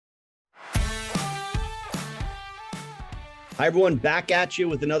Hi, everyone. Back at you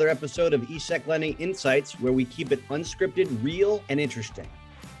with another episode of ESEC Lending Insights, where we keep it unscripted, real, and interesting.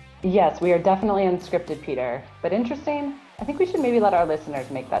 Yes, we are definitely unscripted, Peter. But interesting? I think we should maybe let our listeners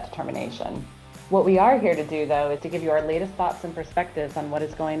make that determination. What we are here to do, though, is to give you our latest thoughts and perspectives on what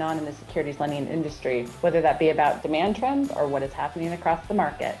is going on in the securities lending industry, whether that be about demand trends or what is happening across the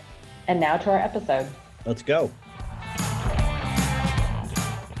market. And now to our episode. Let's go.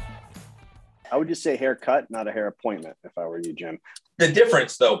 I would just say haircut, not a hair appointment, if I were you, Jim. The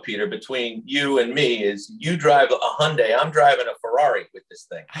difference, though, Peter, between you and me is you drive a Hyundai. I'm driving a Ferrari with this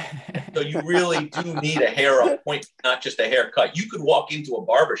thing. So you really do need a hair appointment, not just a haircut. You could walk into a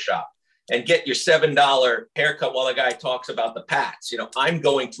barbershop and get your $7 haircut while the guy talks about the pats. You know, I'm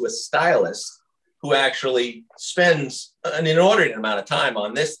going to a stylist who actually spends an inordinate amount of time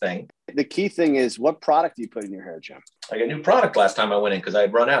on this thing. The key thing is, what product do you put in your hair, Jim? I got a new product last time I went in because I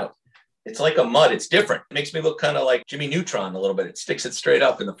had run out. It's like a mud. It's different. It makes me look kind of like Jimmy Neutron a little bit. It sticks it straight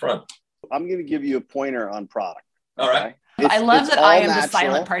up in the front. I'm going to give you a pointer on product. All right. I love that I am the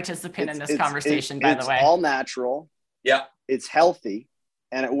silent participant in this conversation, by the way. It's all natural. Yeah. It's healthy,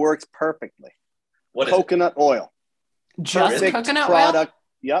 and it works perfectly. What is coconut oil. Just Perfect coconut product. oil?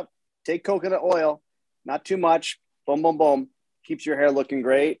 Yep. Take coconut oil. Not too much. Boom, boom, boom. Keeps your hair looking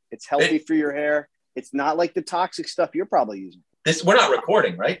great. It's healthy for your hair. It's not like the toxic stuff you're probably using. We're not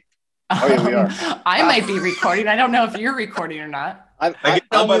recording, right? Oh, yeah, we are. I might be recording. I don't know if you're recording or not. I can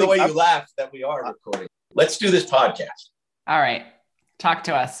tell by the way you laugh that we are recording. Let's do this podcast. All right. Talk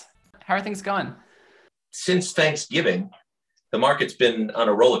to us. How are things going? Since Thanksgiving, the market's been on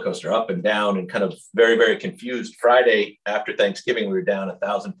a roller coaster, up and down, and kind of very, very confused. Friday after Thanksgiving, we were down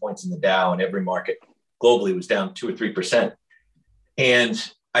 1,000 points in the Dow, and every market globally was down 2 or 3%.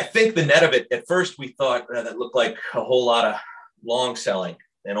 And I think the net of it, at first we thought that looked like a whole lot of long selling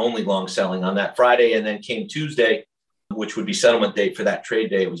and only long selling on that Friday. And then came Tuesday, which would be settlement date for that trade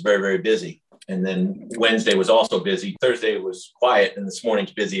day. It was very, very busy. And then Wednesday was also busy. Thursday was quiet, and this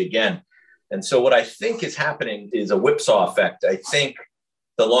morning's busy again. And so what I think is happening is a whipsaw effect. I think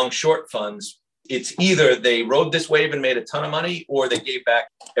the long short funds, it's either they rode this wave and made a ton of money, or they gave back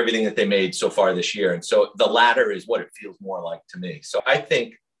everything that they made so far this year. And so the latter is what it feels more like to me. So I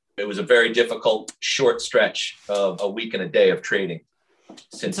think it was a very difficult short stretch of a week and a day of trading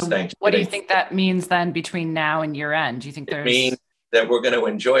since Thanksgiving. What do you think that means then between now and year end? Do you think It means that we're going to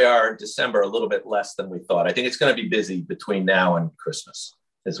enjoy our December a little bit less than we thought. I think it's going to be busy between now and Christmas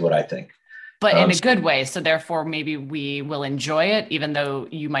is what I think. But in a good way. So therefore, maybe we will enjoy it, even though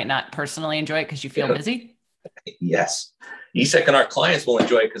you might not personally enjoy it because you feel busy? Yes. ESEC and our clients will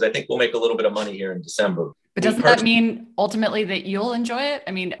enjoy it because I think we'll make a little bit of money here in December. But doesn't that mean ultimately that you'll enjoy it?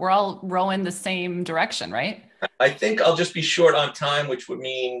 I mean, we're all rowing the same direction, right? I think I'll just be short on time, which would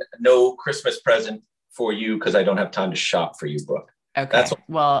mean no Christmas present for you because I don't have time to shop for you, Brooke. Okay. I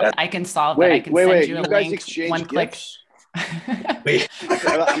can solve that. I can send you a link, one click.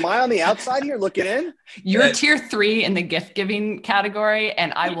 Am I on the outside here looking in? You're tier 3 in the gift giving category,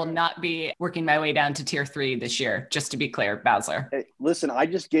 and I will not be working my way down to tier 3 this year, just to be clear, Basler. Hey, listen, I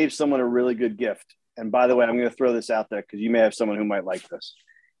just gave someone a really good gift. And by the way, I'm going to throw this out there because you may have someone who might like this.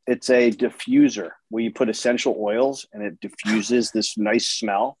 It's a diffuser where you put essential oils and it diffuses this nice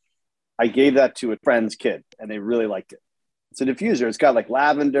smell. I gave that to a friend's kid and they really liked it. It's a diffuser. It's got like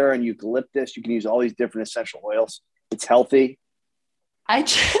lavender and eucalyptus. You can use all these different essential oils. It's healthy. I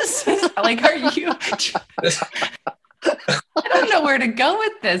just like, are you? I don't know where to go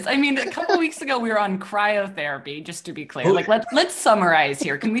with this. I mean, a couple of weeks ago, we were on cryotherapy, just to be clear. Like, let's summarize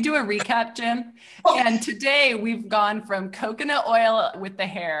here. Can we do a recap, Jim? And today we've gone from coconut oil with the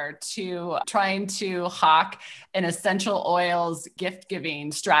hair to trying to hawk an essential oils gift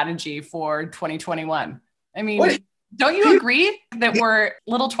giving strategy for 2021. I mean, don't you agree that we're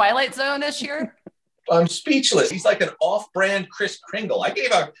little Twilight Zone this year? I'm speechless. He's like an off-brand Kris Kringle. I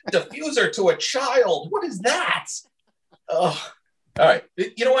gave a diffuser to a child. What is that? Oh, all right.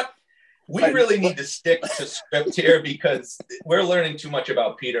 You know what? We really need to stick to script here because we're learning too much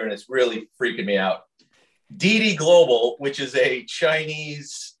about Peter and it's really freaking me out. DD Global, which is a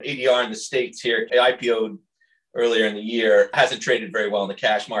Chinese ADR in the States here, IPO'd earlier in the year, hasn't traded very well in the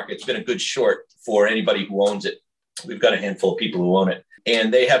cash market. It's been a good short for anybody who owns it. We've got a handful of people who own it.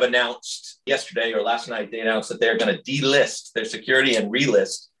 And they have announced yesterday or last night, they announced that they're going to delist their security and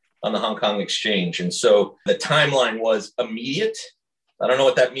relist on the Hong Kong exchange. And so the timeline was immediate. I don't know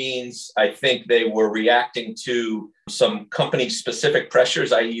what that means. I think they were reacting to some company-specific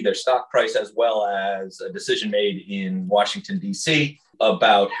pressures, i.e. their stock price, as well as a decision made in Washington, D.C.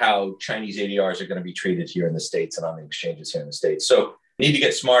 about how Chinese ADRs are going to be treated here in the States and on the exchanges here in the States. So You need to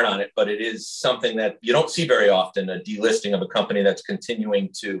get smart on it, but it is something that you don't see very often, a delisting of a company that's continuing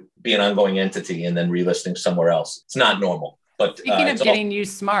to be an ongoing entity and then relisting somewhere else. It's not normal. But speaking of getting you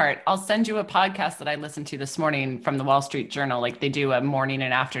smart, I'll send you a podcast that I listened to this morning from the Wall Street Journal. Like they do a morning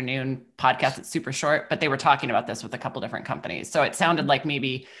and afternoon podcast. It's super short, but they were talking about this with a couple different companies. So it sounded like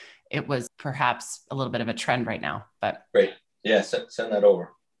maybe it was perhaps a little bit of a trend right now, but. Great. Yeah. Send that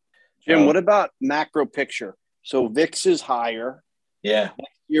over. Jim, what about macro picture? So VIX is higher. Yeah.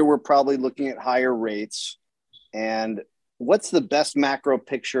 Next year, we're probably looking at higher rates. And what's the best macro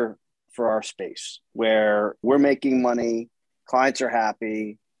picture for our space where we're making money? Clients are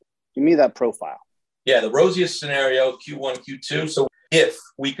happy. Give me that profile. Yeah, the rosiest scenario, Q1, Q2. So if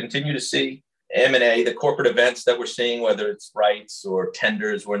we continue to see M&A, the corporate events that we're seeing, whether it's rights or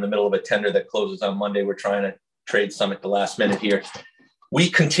tenders, we're in the middle of a tender that closes on Monday. We're trying to trade some at the last minute here. We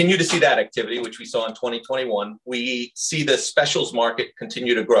continue to see that activity, which we saw in 2021. We see the specials market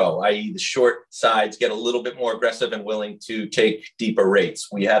continue to grow, i.e. the short sides get a little bit more aggressive and willing to take deeper rates.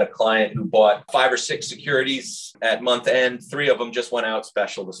 We had a client who bought 5 or 6 securities at month end. 3 of them just went out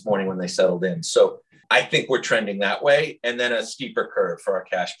special this morning when they settled in. So I think we're trending that way. And then a steeper curve for our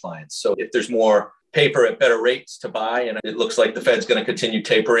cash clients. So if there's more paper at better rates to buy, and it looks like the Fed's going to continue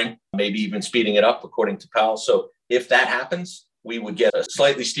tapering, maybe even speeding it up according to Powell. So if that happens, we would get a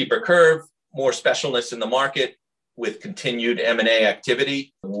slightly steeper curve, more specialness in the market with continued M&A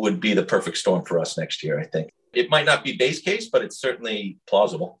activity would be the perfect storm for us next year, I think. It might not be base case, but it's certainly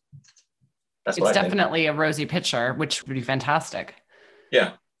plausible. It's definitely a rosy picture, which would be fantastic.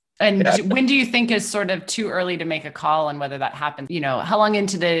 Yeah. And when do you think is sort of too early to make a call on whether that happens? You know, how long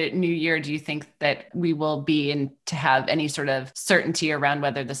into the new year do you think that we will be in to have any sort of certainty around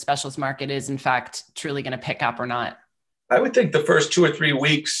whether the specials market is in fact truly going to pick up or not? I would think the first 2 or 3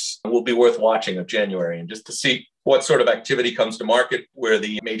 weeks will be worth watching of January, and just to see what sort of activity comes to market, where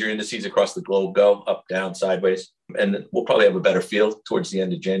the major indices across the globe go, up, down, sideways. And we'll probably have a better feel towards the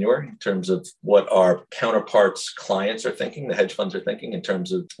end of January in terms of what our counterparts' clients are thinking, the hedge funds are thinking in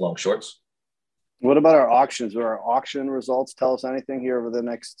terms of long shorts. What about our auctions? Will our auction results tell us anything here over the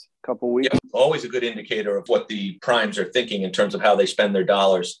next couple of weeks? Yeah, always a good indicator of what the primes are thinking in terms of how they spend their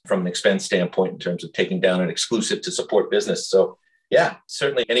dollars from an expense standpoint in terms of taking down an exclusive to support business. So yeah,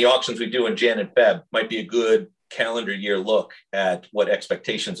 certainly any auctions we do in Jan and Feb might be a good calendar year look at what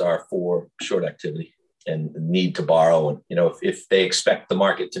expectations are for short activity and the need to borrow. And, you know, if they expect the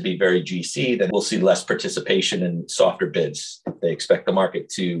market to be very GC, then we'll see less participation and softer bids. If they expect the market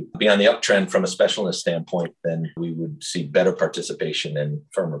to be on the uptrend from a specialness standpoint, then we would see better participation and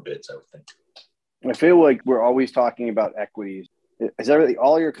firmer bids, I would think. I feel like we're always talking about equities. Is everything,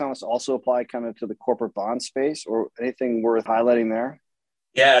 all your comments also apply kind of to the corporate bond space, or anything worth highlighting there?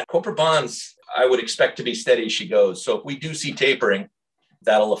 Yeah, corporate bonds, I would expect to be steady as she goes. So if we do see tapering,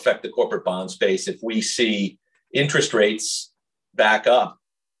 that'll affect the corporate bond space. If we see interest rates back up,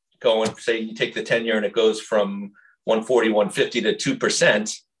 going, say you take the 10-year and it goes from 140, 150 to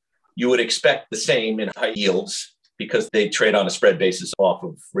 2%, you would expect the same in high yields because they trade on a spread basis off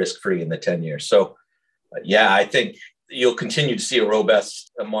of risk-free in the 10-year. So yeah, I think you'll continue to see a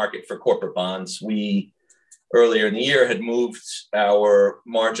robust market for corporate bonds. We earlier in the year had moved our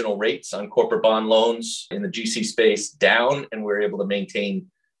marginal rates on corporate bond loans in the GC space down, and we're able to maintain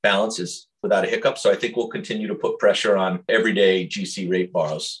balances without a hiccup. So I think we'll continue to put pressure on everyday GC rate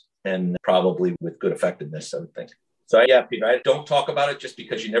borrows, and probably with good effectiveness, I would think. So yeah, Peter, I don't talk about it just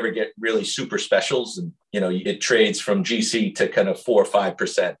because you never get really super specials. And, you know, it trades from GC to kind of 4 or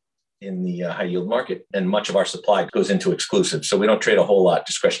 5% in the high yield market. And much of our supply goes into exclusive. So we don't trade a whole lot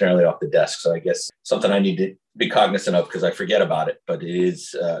discretionarily off the desk. So I guess something I need to be cognizant of because I forget about it, but it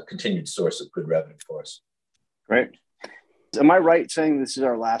is a continued source of good revenue for us. Great. Am I right saying this is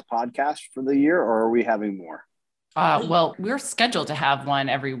our last podcast for the year, or are we having more? Well, we're scheduled to have one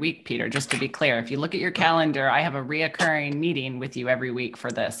every week, Peter, just to be clear. If you look at your calendar, I have a reoccurring meeting with you every week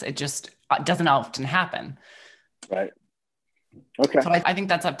for this. It just doesn't often happen. Right. Okay. So I think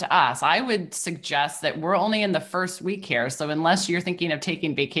that's up to us. I would suggest that we're only in the first week here. So unless you're thinking of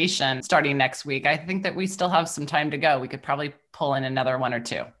taking vacation starting next week, I think that we still have some time to go. We could probably pull in another 1 or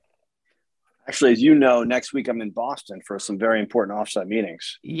 2. Actually, as you know, next week I'm in Boston for some very important offsite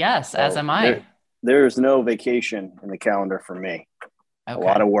meetings. Yes, so as am I. There's no vacation in the calendar for me. Okay. A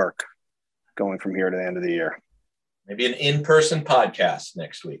lot of work going from here to the end of the year. Maybe an in-person podcast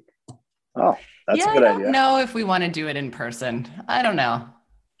next week. Oh, that's a good idea. I don't know if we want to do it in person. I don't know.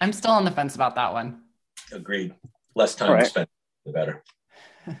 I'm still on the fence about that one. Agreed. Less time spent, the better.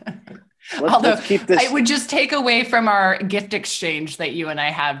 Let's keep this. I would just take away from our gift exchange that you and I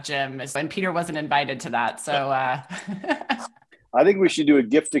have, Jim, and Peter wasn't invited to that. So I think we should do a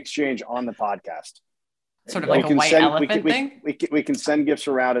gift exchange on the podcast. Sort of like a white elephant thing? We can send gifts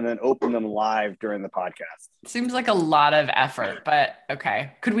around and then open them live during the podcast. Seems like a lot of effort, but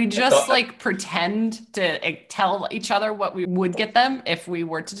okay. Could we just pretend to tell each other what we would get them if we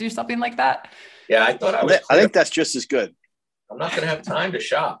were to do something like that? Yeah, I thought I was clear. I think that's just as good. I'm not going to have time to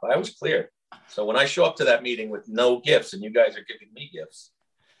shop. I was clear. So when I show up to that meeting with no gifts and you guys are giving me gifts,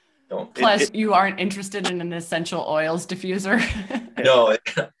 don't. Plus, you aren't interested in an essential oils diffuser. No,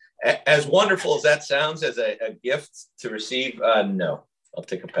 as wonderful as that sounds as a gift to receive, no, I'll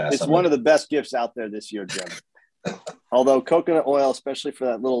take a pass. It's one of the best gifts out there this year, Jim. Although coconut oil, especially for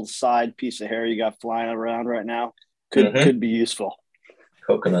that little side piece of hair you got flying around right now, could be useful.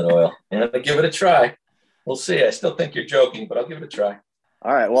 Coconut oil. And I'll give it a try. We'll see. I still think you're joking, but I'll give it a try.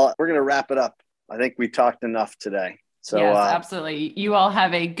 All right. Well, we're going to wrap it up. I think we talked enough today. So, yes, absolutely. You all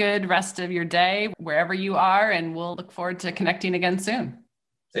have a good rest of your day wherever you are, and we'll look forward to connecting again soon.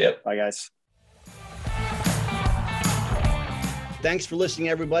 See ya. Bye, guys. Thanks for listening,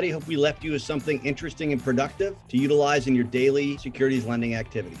 everybody. Hope we left you with something interesting and productive to utilize in your daily securities lending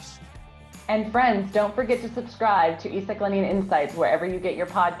activities. And friends, don't forget to subscribe to ESEC Lending Insights wherever you get your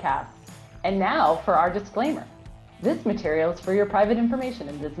podcasts. And now for our disclaimer. This material is for your private information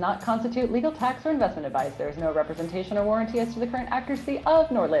and does not constitute legal, tax, or investment advice. There is no representation or warranty as to the current accuracy of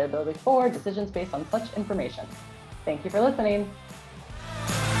nor liability for decisions based on such information. Thank you for listening.